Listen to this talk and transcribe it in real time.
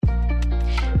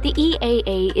The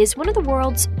EAA is one of the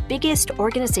world's biggest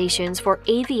organizations for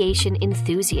aviation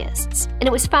enthusiasts, and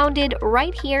it was founded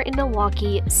right here in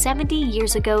Milwaukee 70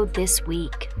 years ago this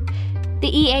week.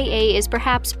 The EAA is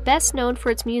perhaps best known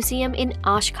for its museum in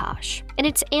Oshkosh and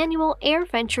its annual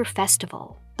AirVenture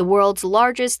Festival, the world's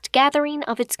largest gathering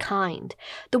of its kind.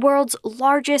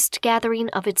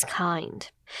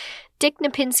 Dick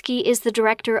Napinski is the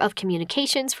Director of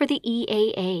Communications for the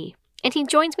EAA, and he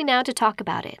joins me now to talk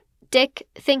about it. Dick,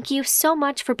 thank you so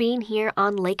much for being here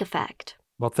on Lake Effect.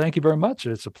 Well, thank you very much.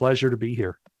 It's a pleasure to be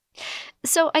here.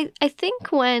 So I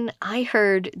think when I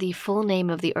heard the full name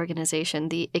of the organization,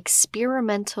 the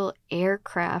Experimental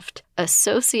Aircraft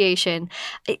Association,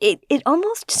 it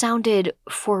almost sounded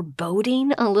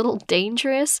foreboding, a little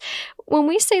dangerous. When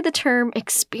we say the term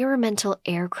experimental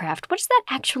aircraft, what does that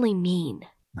actually mean?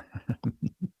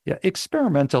 Yeah,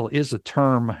 experimental is a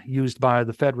term used by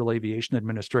the Federal Aviation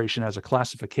Administration as a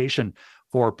classification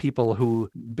for people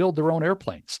who build their own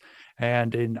airplanes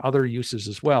and in other uses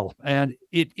as well. And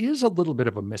it is a little bit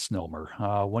of a misnomer.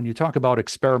 When you talk about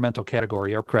experimental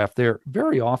category aircraft, they're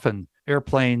very often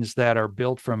airplanes that are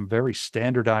built from very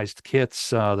standardized kits.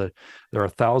 There are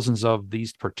thousands of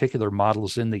these particular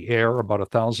models in the air, about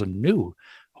 1,000 new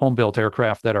home-built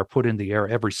aircraft that are put in the air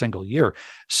every single year.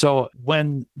 So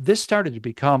when this started to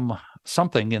become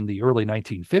something in the early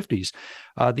 1950s,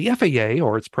 the FAA,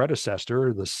 or its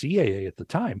predecessor, the CAA at the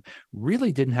time,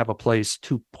 really didn't have a place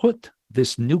to put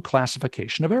this new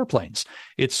classification of airplanes.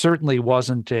 It certainly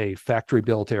wasn't a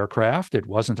factory-built aircraft. It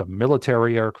wasn't a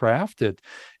military aircraft. It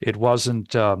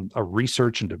wasn't a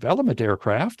research and development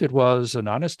aircraft. It was an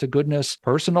honest-to-goodness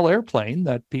personal airplane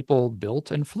that people built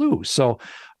and flew. So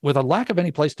with a lack of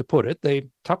any place to put it, they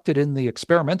tucked it in the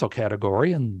experimental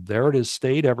category, and there it has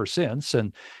stayed ever since.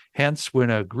 And hence,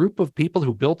 when a group of people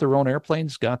who built their own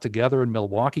airplanes got together in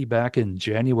Milwaukee back in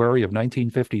January of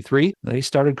 1953, they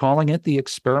started calling it the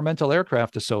Experimental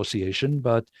Aircraft Association.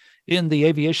 But in the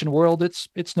aviation world,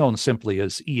 it's known simply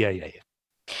as EAA.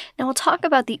 Now, we'll talk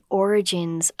about the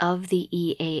origins of the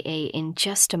EAA in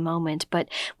just a moment, but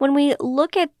when we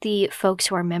look at the folks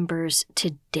who are members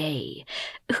today,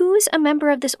 who's a member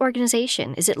of this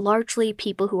organization? Is it largely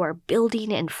people who are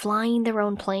building and flying their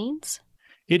own planes?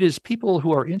 It is people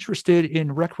who are interested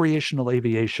in recreational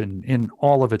aviation in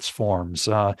all of its forms.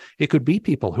 It could be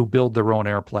people who build their own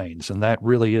airplanes, and that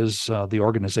really is the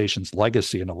organization's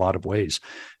legacy in a lot of ways.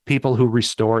 People who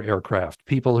restore aircraft,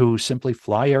 people who simply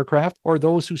fly aircraft, or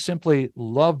those who simply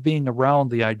love being around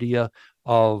the idea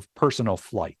of personal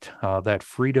flight, that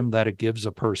freedom that it gives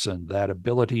a person, that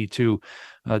ability to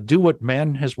do what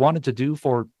man has wanted to do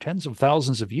for tens of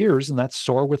thousands of years, and that's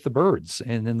soar with the birds.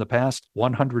 And in the past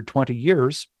 120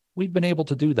 years, we've been able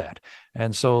to do that.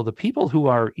 And so the people who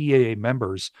are EAA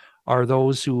members are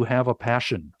those who have a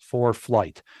passion for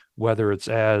flight, whether it's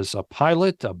as a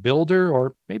pilot, a builder,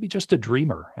 or maybe just a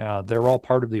dreamer. They're all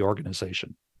part of the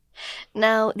organization.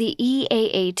 Now, the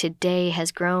EAA today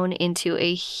has grown into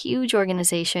a huge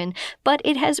organization, but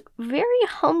it has very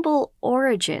humble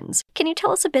origins. Can you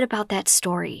tell us a bit about that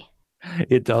story?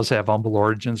 It does have humble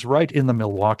origins right in the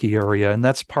Milwaukee area, and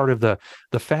that's part of the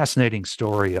fascinating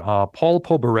story. Paul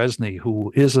Poberezny,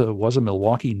 who was a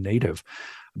Milwaukee native,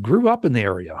 grew up in the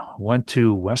area, went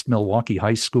to West Milwaukee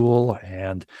High School,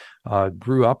 and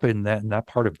grew up in that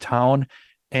part of town.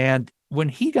 And when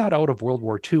he got out of World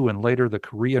War II and later the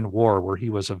Korean War, where he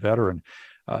was a veteran,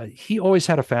 he always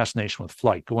had a fascination with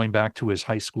flight, going back to his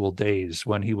high school days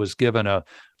when he was given a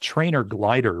trainer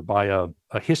glider by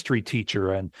a history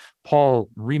teacher, and Paul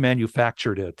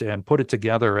remanufactured it and put it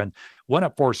together and went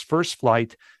up for his first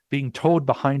flight, being towed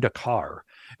behind a car,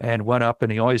 and went up,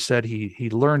 and he always said he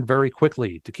learned very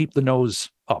quickly to keep the nose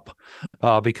up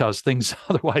because things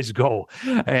otherwise go.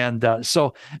 And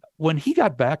so when he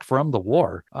got back from the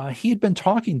war, he had been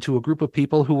talking to a group of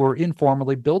people who were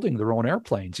informally building their own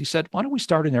airplanes. He said, why don't we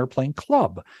start an airplane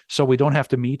club so we don't have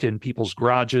to meet in people's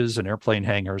garages and airplane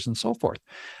hangars and so forth?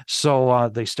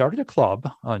 So they started a club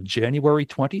on January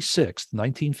 26th,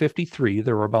 1953.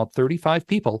 There were about 35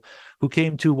 people who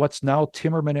came to what's now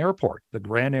Timmerman Airport, the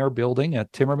Grand Air building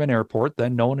at Timmerman Airport,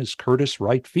 then known as Curtis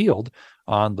Wright Field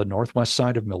on the northwest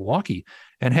side of Milwaukee,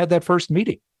 and had that first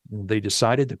meeting. They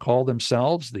decided to call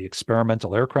themselves the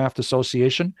Experimental Aircraft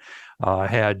Association,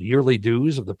 had yearly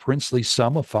dues of the princely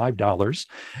sum of $5,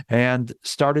 and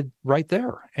started right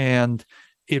there. And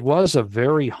it was a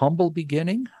very humble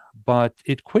beginning, but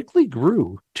it quickly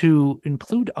grew to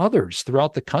include others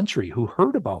throughout the country who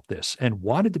heard about this and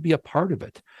wanted to be a part of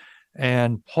it.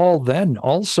 And Paul then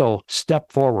also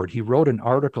stepped forward. He wrote an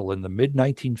article in the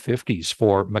mid-1950s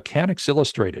for Mechanics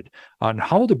Illustrated on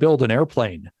how to build an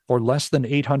airplane for less than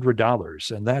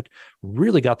 $800. And that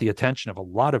really got the attention of a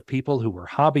lot of people who were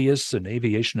hobbyists and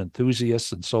aviation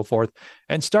enthusiasts and so forth,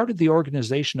 and started the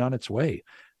organization on its way.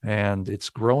 And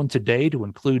it's grown today to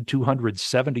include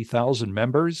 270,000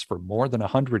 members for more than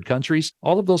 100 countries.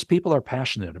 All of those people are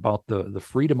passionate about the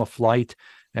freedom of flight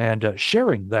and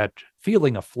sharing that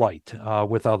feeling of flight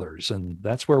with others. And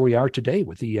that's where we are today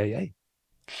with EAA.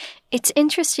 It's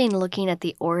interesting looking at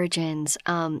the origins.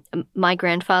 My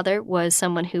grandfather was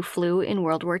someone who flew in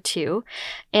World War II,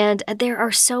 and there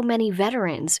are so many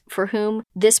veterans for whom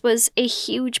this was a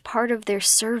huge part of their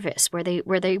service, where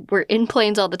they were in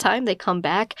planes all the time. They come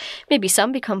back, maybe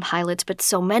some become pilots, but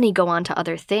so many go on to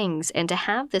other things. And to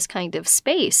have this kind of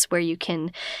space where you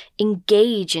can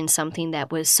engage in something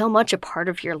that was so much a part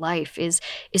of your life is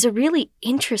a really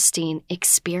interesting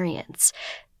experience.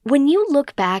 When you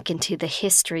look back into the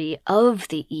history of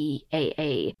the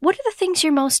EAA, what are the things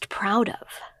you're most proud of?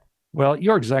 Well,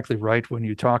 you're exactly right. When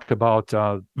you talk about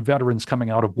veterans coming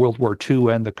out of World War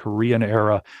II and the Korean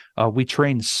era, we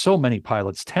trained so many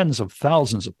pilots, tens of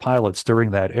thousands of pilots during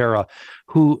that era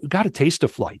who got a taste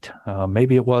of flight.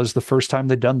 Maybe it was the first time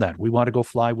they'd done that. We want to go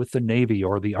fly with the Navy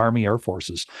or the Army Air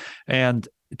Forces, and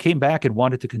came back and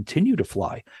wanted to continue to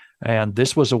fly. And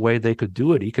this was a way they could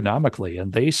do it economically.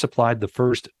 And they supplied the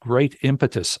first great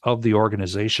impetus of the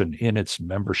organization in its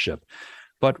membership.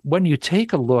 But when you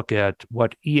take a look at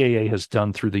what EAA has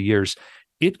done through the years,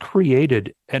 it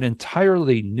created an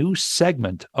entirely new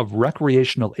segment of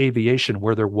recreational aviation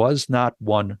where there was not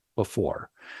one before.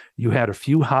 You had a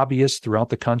few hobbyists throughout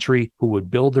the country who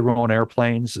would build their own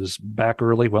airplanes. As back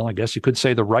early, well, I guess you could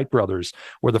say the Wright brothers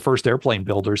were the first airplane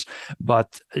builders,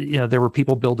 but there were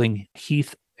people building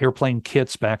Heath airplane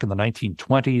kits back in the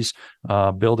 1920s,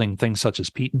 building things such as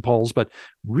Peyton poles, but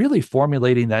really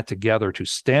formulating that together to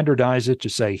standardize it, to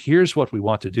say, here's what we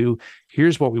want to do.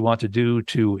 Here's what we want to do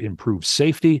to improve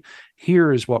safety.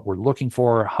 Here is what we're looking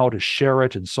for, how to share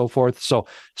it, and so forth. So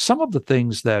some of the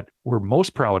things that we're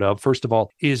most proud of, first of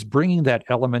all, is bringing that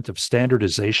element of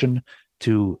standardization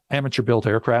to amateur-built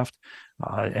aircraft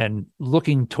and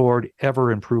looking toward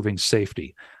ever-improving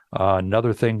safety.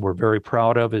 Another thing we're very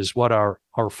proud of is what our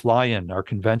fly-in, our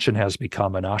convention has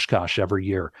become in Oshkosh every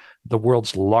year, the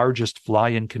world's largest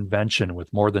fly-in convention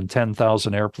with more than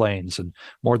 10,000 airplanes and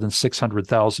more than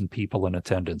 600,000 people in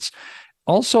attendance.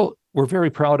 Also, we're very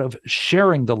proud of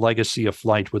sharing the legacy of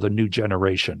flight with a new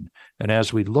generation. And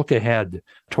as we look ahead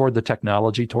toward the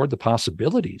technology, toward the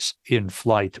possibilities in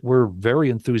flight, we're very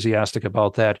enthusiastic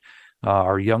about that.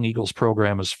 Our Young Eagles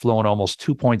program has flown almost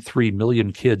 2.3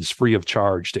 million kids free of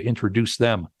charge to introduce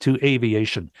them to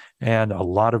aviation. And a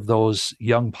lot of those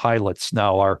young pilots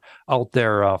now are out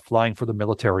there flying for the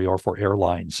military or for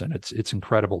airlines. And it's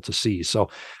incredible to see.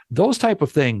 So those type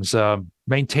of things,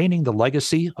 maintaining the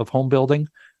legacy of home building,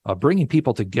 bringing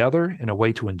people together in a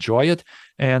way to enjoy it,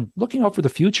 and looking out for the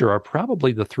future are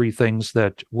probably the three things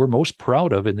that we're most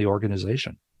proud of in the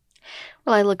organization.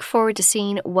 Well, I look forward to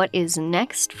seeing what is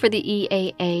next for the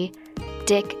EAA.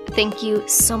 Dick, thank you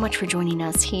so much for joining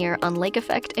us here on Lake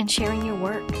Effect and sharing your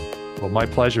work. Well, my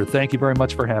pleasure. Thank you very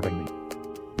much for having me.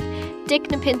 Dick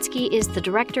Knapinski is the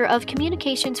Director of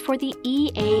Communications for the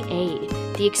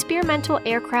EAA, the Experimental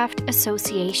Aircraft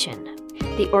Association.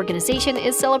 The organization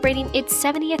is celebrating its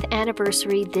 70th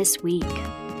anniversary this week.